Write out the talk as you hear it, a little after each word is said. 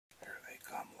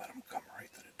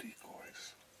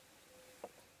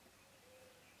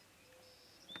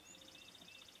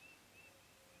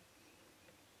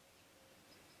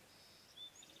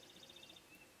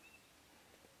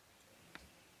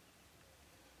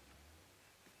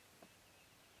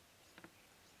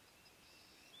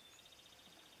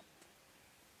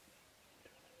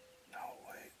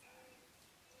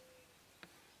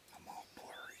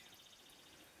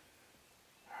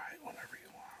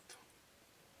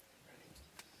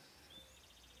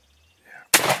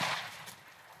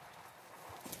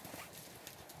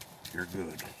You're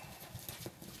good.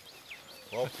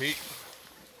 Well, Pete,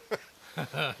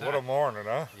 what a morning,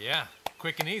 huh? Yeah,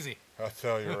 quick and easy. I'll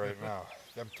tell you right now,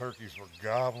 them turkeys were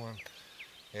gobbling,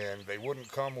 and they wouldn't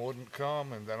come,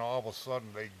 and then all of a sudden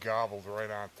they gobbled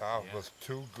right on top of us.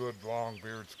 Two good long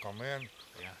beards come in.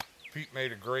 Yeah. Pete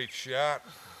made a great shot.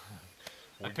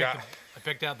 I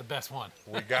picked out the best one.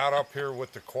 We got up here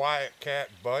with the Quiet Cat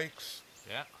bikes.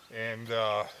 Yeah. And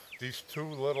these two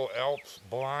little Alps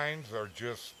blinds are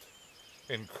just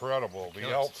incredible. The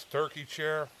Alps turkey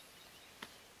chair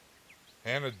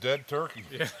and a dead turkey.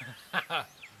 Yeah.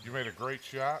 You made a great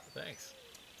shot. Thanks.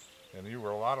 And you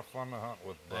were a lot of fun to hunt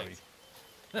with, buddy.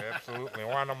 Thanks. Absolutely.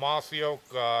 We're on the Mossy Oak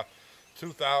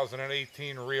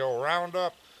 2018 Rio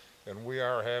Roundup, and we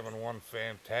are having one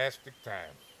fantastic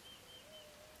time.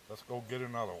 Let's go get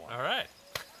another one. All right.